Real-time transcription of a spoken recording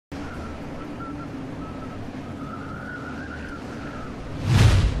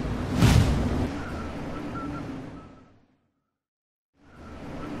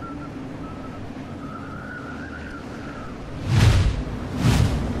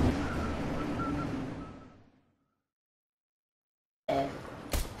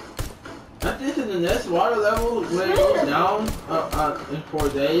the next water level when it goes down in 4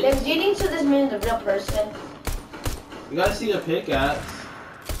 days. If you think so, this man is a real person. You gotta see the pickaxe.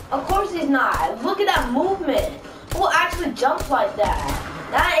 Of course he's not. Look at that movement. Who actually jumps like that?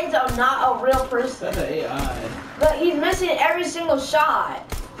 That is not a real person. That's an AI. But he's missing every single shot.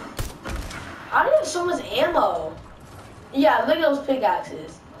 I don't have so much ammo. Yeah, look at those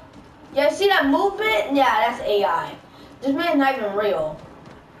pickaxes. Yeah, see that movement? Yeah, that's AI. This man's not even real.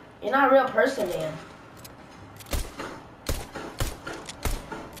 You're not a real person, man.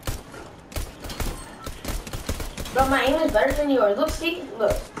 But my aim is better than yours. Look, see?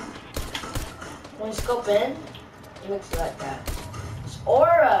 Look. When you scope in, it looks like that. It's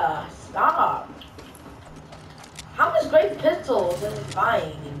Aura. Stop. How much great pistols is he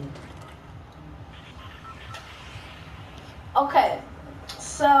buying? Okay.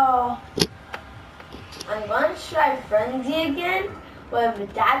 So, I'm going to try Frenzy again. But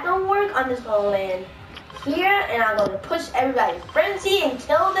if that don't work, I'm just going to land here. And I'm going to push everybody Frenzy and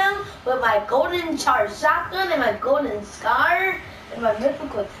kill them with my golden charge shotgun and my golden scar. And my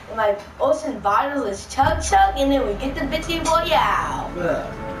mythical, and my ocean vitals chug chug, and then we get the bitchy boy out. Yeah.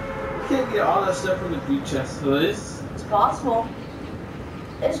 You can't get all that stuff from the beach chest, so it's possible.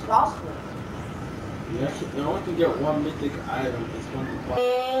 It's possible. You only can get one mythic item. It's one to buy.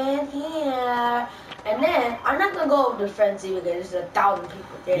 And here, and then I'm not gonna go over to Frenzy because there's 1,000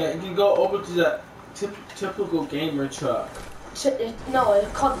 people there. Yeah, you can go over to that typical gamer truck. No,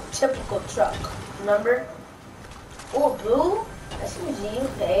 it's called the typical truck. Remember? Oh, blue. SMG,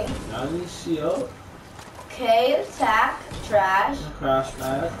 okay. Now you shield. Okay, attack, trash. Crash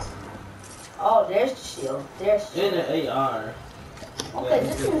pads. Oh, there's the shield. There's the shield. And an AR. Okay,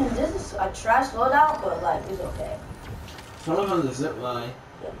 Yeah, this is a trash loadout, but like it's okay. Someone on the zip line.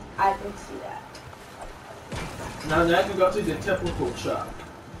 Yep, I can see that. Now I can go to the typical truck.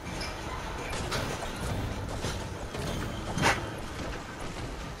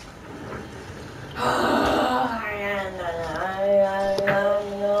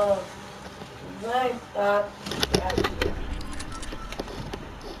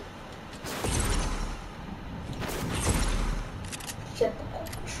 Typical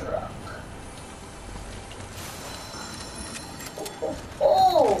truck.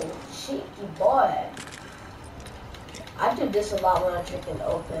 Oh, cheeky boy. I do this a lot when I'm drinking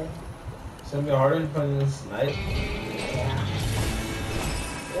open. It's gonna be harder than putting this night. Yeah.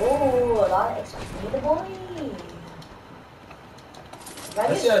 Oh, a lot of XP, boy.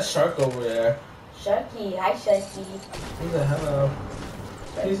 I see a shark over there. Sharky, hi Sharky. He said hello.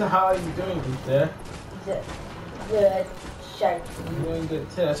 He said, how are you doing out there? Good, Sharky. I'm doing good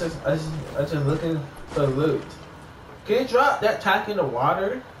too. I just looking for loot. Can you drop that tack in the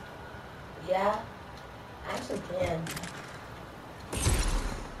water? Yeah, I actually can.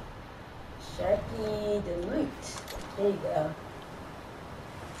 Sharky, the loot. There you go.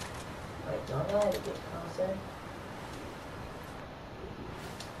 Wait, don't I have to get closer?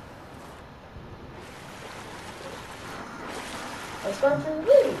 Let's go for the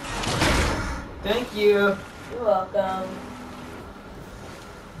loot. Thank you. You're welcome.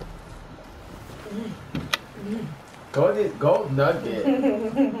 Gold nugget.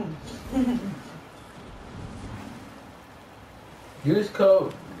 Use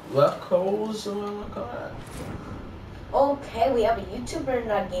code LEFTCOLES or whatever you call that. Okay, we have a YouTuber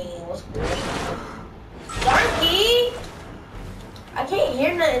in our game. What's good? Sharky! I can't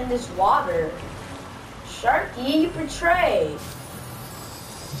hear nothing in this water. Sharky, you betray.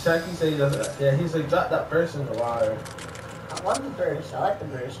 Sharky said he doesn't. Yeah, he's like, drop that person in the water. I want the burst. I like the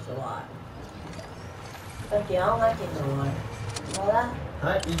burst a lot. Sharky, I don't like it no more. You know that?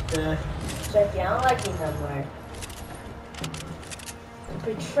 Hi, Ethan. Sharky, I don't like it no more. You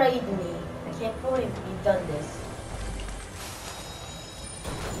betrayed me. I can't believe you've done this.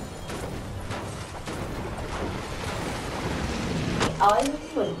 I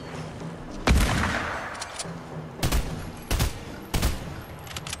wait.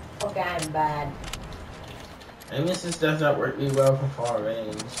 Okay, I'm bad. And this just does not work really well from far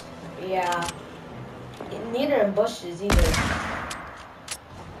range. Yeah. Neither in bushes either.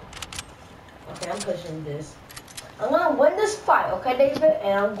 Okay, I'm pushing this. I'm gonna win this fight, okay, David?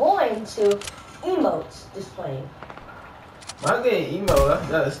 And I'm going to emotes displaying. I'm getting emo.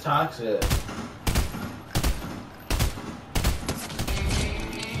 That is toxic.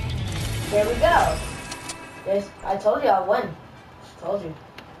 There we go. There's, I told you I'll win. Told you.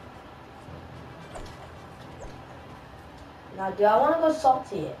 Now, do I want to go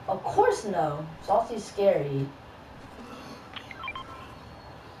salty? Of course no. Salty's scary.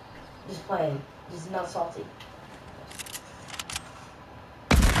 Just playing. Just not salty.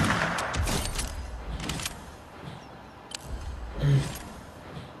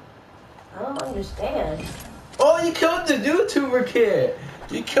 killed the YouTuber kid.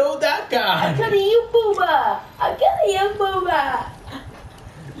 You killed that guy. I killed a YouTuber. I killed a YouTuber.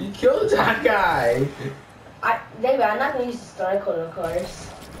 You killed that guy. David, I'm not gonna use the star code, of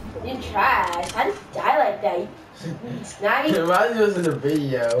course. You trash. How did you die like that? You sniped. Mine was in the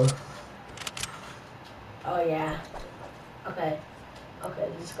video. Oh yeah. Okay. Okay,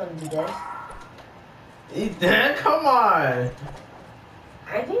 just gonna do this. Ethan, come on.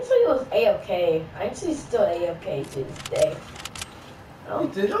 I think so. He was A-OK. I think he's still A-OK to this day. No?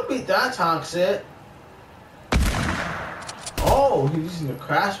 Ethan, don't be that toxic. Oh, he's using the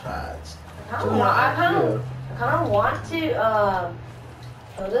crash pads. I kind of want to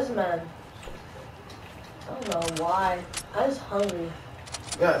kill this man. I don't know why. I'm just hungry.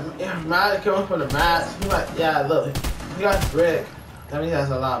 Yeah, Matt coming for the mats. He might, yeah, look, he got brick. That means he has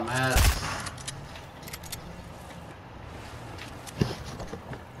a lot of mats.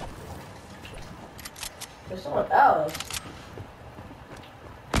 There's someone else.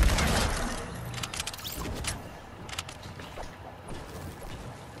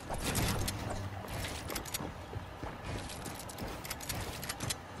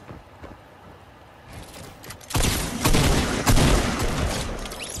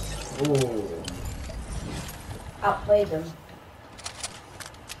 Ooh. Outplayed them.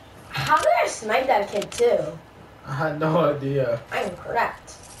 How did I snipe that kid too? I had no idea. I'm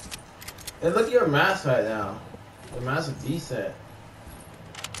correct. And look at your mats right now. Your mats are decent.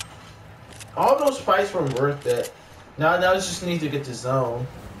 All those fights were worth it. Now I just need to get the zone.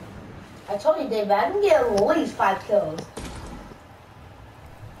 I told you, David, I can get at least 5 kills.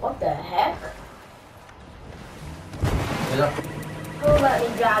 What the heck? Yeah. Who let me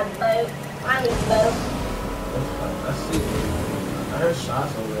drive the boat? I need the boat. I see. I heard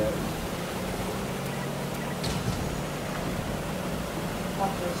shots over there.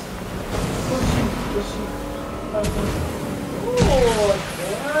 Watch this. Ooh,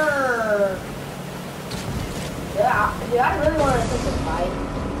 damn. Yeah, I really want to take a fight.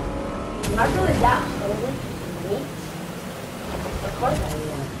 I'm not really that hungry. Meat? Of course I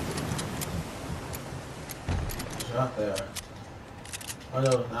am. He's out there. Oh no,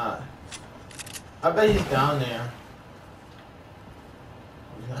 it's not. I bet he's down there.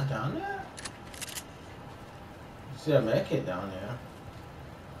 He's not down there? You see a med kit down there.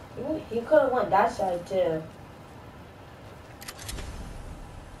 He could have went that side too.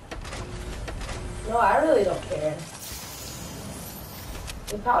 No, I really don't care.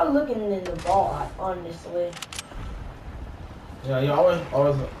 You're probably looking in the ball, honestly. Yeah, you always.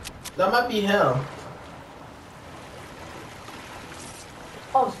 That might be him.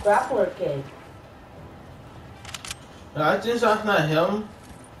 Oh, it's Grappler Kid. No, I think that's not him.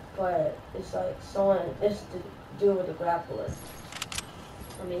 But it's like someone, it's to do with the grappler.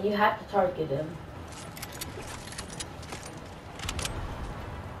 I mean, you have to target him.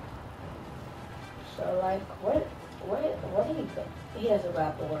 So like, what did he go? He has a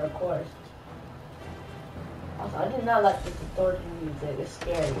grappler, of course. Also, I did not like the distorted music. It's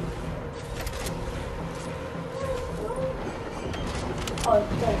scary. Oh,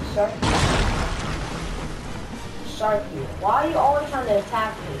 it's like Sharky. Sharky, why are you always trying to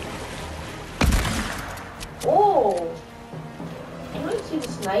attack me? Oh! Can you see the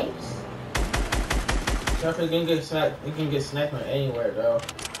snipes? Sharky can get sniped. He can get sniped from anywhere though.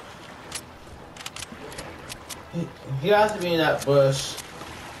 He has to be in that bush.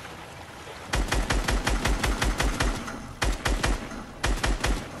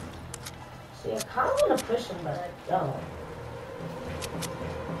 See, I kind of want to push him, but I don't.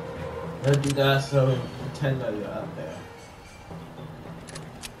 Let's do that so we pretend that you're out there.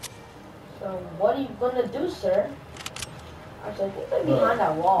 So, what are you gonna do, sir? Actually, I think they're behind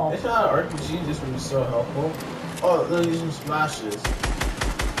that wall. It's not an RPG, this would be so helpful. Oh, they're using splashes.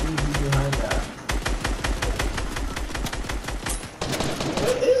 Who's behind that?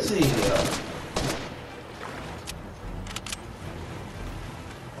 Where is he?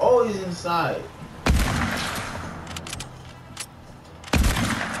 Oh, he's inside.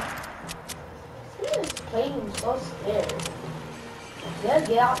 This playing so scared. You gotta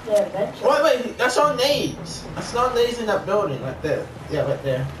get out there eventually. Wait, that's all nades. I saw nades in that building, right there. Yeah, right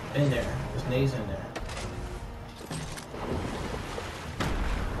there. In there. There's nades in there.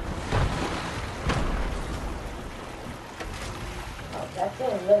 That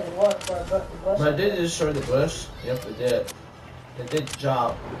didn't really work for a bush. But I did destroy the bush. Yep, it did. It did the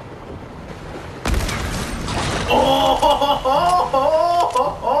job. Oh!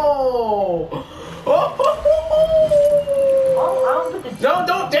 Oh, I don't get the No,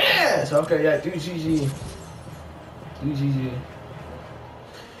 don't dance! Okay, yeah, do GG. Do GG.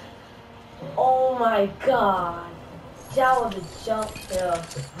 Oh my god. That was a jump kill.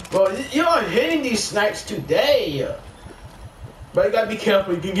 Well, you're hitting these snipes today. But you gotta be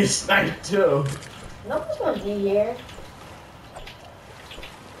careful, you can get sniped too. Nobody's gonna be here.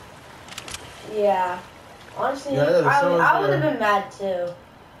 Yeah. Honestly, Yeah, I would have been mad too.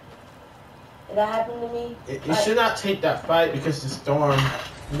 If that happened to me. You should not take that fight because the storm.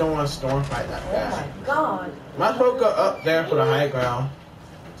 You don't want a storm fight that Oh fast. my god. Might as well go up there for the high ground.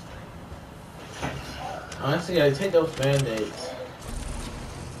 Honestly, I take those band-aids.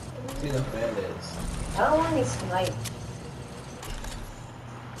 Take those band-aids. I don't want to get sniped.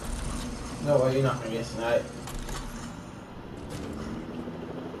 No way, you're not gonna get sniped.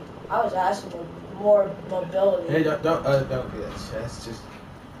 I was asking for more mobility. Hey, don't get that chest.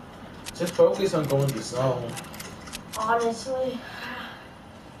 Just focus on going to zone. Honestly,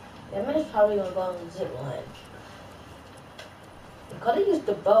 that man's probably gonna go on the zip line. I could have used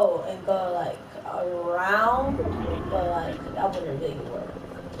the bow and go like around, but like that wouldn't really work.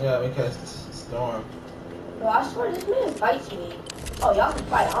 Yeah, because it's a storm. Bro, I swear this man fights me. Oh, y'all can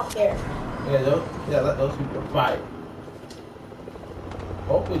fight. I don't care. Let those people fight.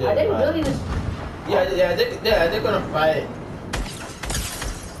 Hopefully they Are they fight. really just? They're gonna fight.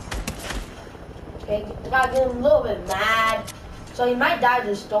 Okay, I gotta get him a little bit mad. So he might die to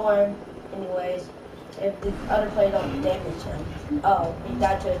the storm, anyways, if the other player don't damage him. Oh, he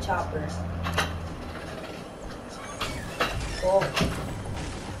died to a chopper. Cool.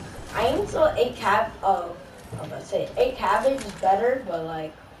 I ain't so 8 cab. Oh, I'm gonna say 8 cabbage is better, but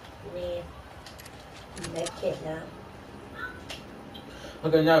like, me, make it now.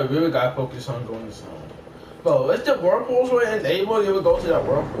 Okay, now we really gotta focus on going to zone. Bro, if the whirlpools were enabled, you would go to that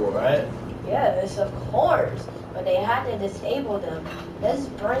whirlpool, right? Yes, of course, but they had to disable them. This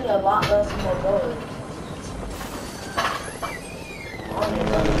bring a lot less mobility.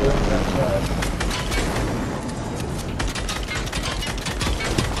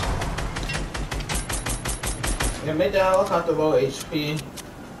 Yeah, make the helicopter low HP.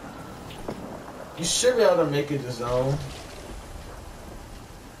 You should be able to make it to zone.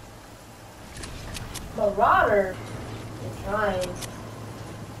 Marauder is trying.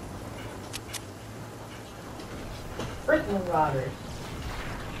 Freaking Marauder.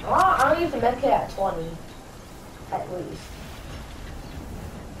 Oh, I'm gonna use the medkit at 20. At least.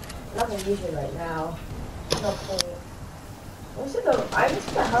 I'm not gonna use it right now. No point. I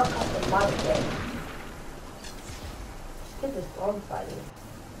just the helicopter model thing. Let's get this storm fighting.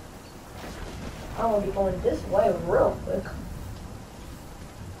 I'm gonna be going this way real quick.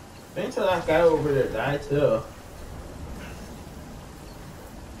 Wait until that guy over there died too.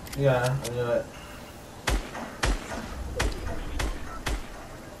 Yeah, I knew it.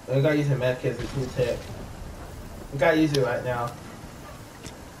 We gotta use the medkit as a tool tip. We gotta use it right now.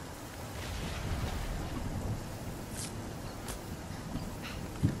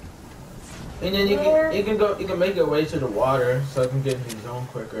 And then you can make your way to the water so you can get into the zone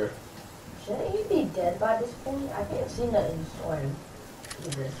quicker. Shouldn't you be dead by this point? I can't see nothing storm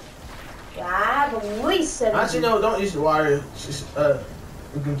either. Yeah, I have at least 7. Actually, no, don't use the water. Just,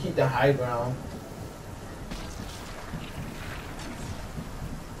 you can keep the high ground.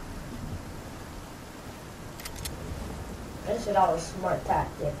 I said that was a smart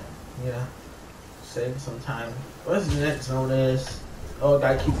tactic. Yeah. Save some time. What's the next zone is? Oh, you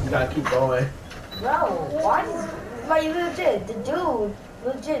gotta keep going. Bro, why does... Like, legit, the dude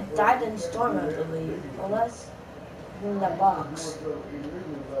legit died in the storm, I believe. Unless in that box.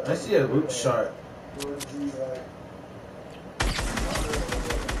 I see a loot shark.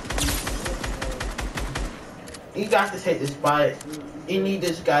 You got to take this fight. You need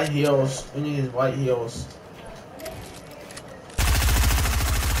this guy heals. You need his white heals.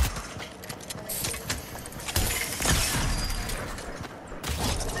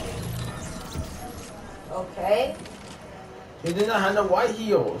 Okay. He did not have no white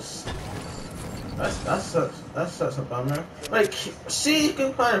heals. That's such a bummer. Like, see, you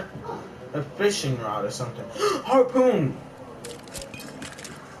can find a fishing rod or something. Harpoon.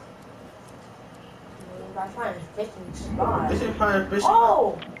 If I find a fishing spot. You can find a fishing.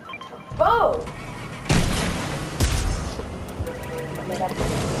 Oh, boat. Okay, that's it.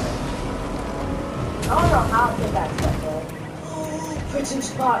 I don't know how to get that stuff though. Fishing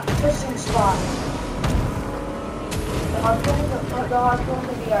spot. Fishing spot. The harpoon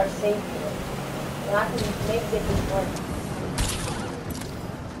can be our savior. And I can make it this one.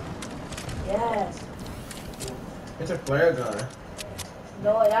 Yes. It's a flare gun.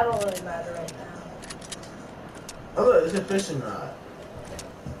 No, that don't really matter right now. Oh look, it's a fishing rod.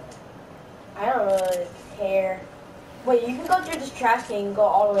 I don't really care. Wait, you can go through this trash can and go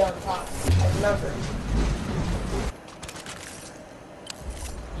all the way on top. I remember.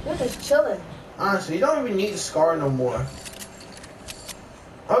 You're just chilling. Honestly, you don't even need the scar no more.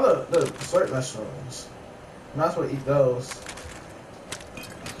 Oh, the slurp mushrooms. Might as well eat those.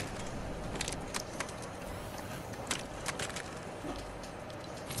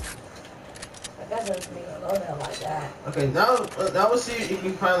 That doesn't make a loadout like that. Okay, now we'll see if you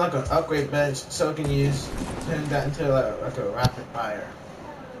can find like an upgrade bench so we can use turn that into like a rapid fire.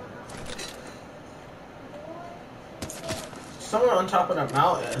 Somewhere on top of that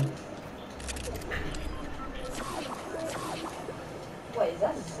mountain. Wait, is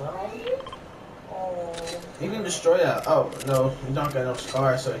that a zombie? Oh. You can destroy that. Oh no, you don't get no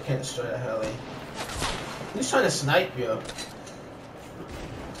scars, so you can't destroy that heli. He's trying to snipe you.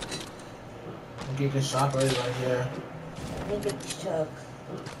 You can shockwave right here. I think it's Chuck.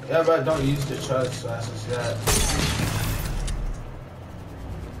 Yeah, but don't use the chug slashes yet.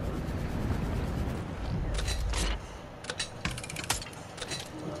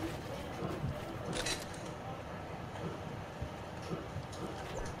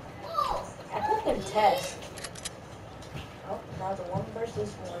 I can test. Oh, now the one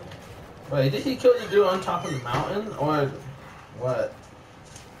versus one. Wait, did he kill the dude on top of the mountain, or what?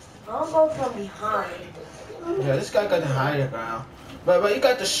 I'll go from behind. Yeah, this guy got the higher ground. But you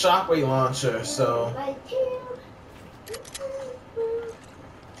got the shockwave launcher, so.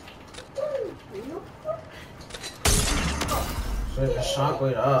 So the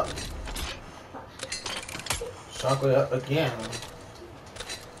shockwave up. Shockwave up again.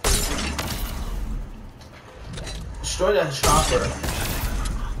 Destroy that chopper.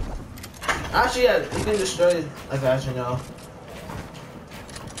 Actually, yeah, you can destroy it. Like, actually, no.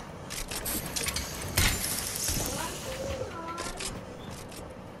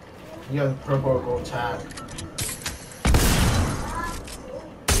 You have purple go attack.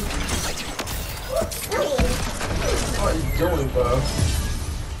 What are you doing, bro?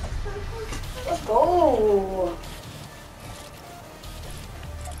 Let's go.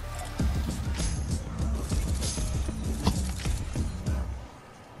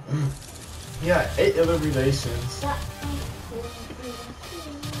 Yeah, 8 eliminations. Isn't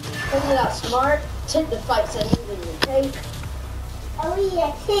that smart? Take the fights that you really take. Oh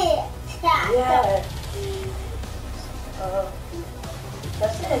yeah, shit. Yeah.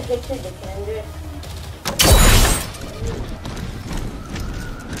 Let's send a picture to Kendrick.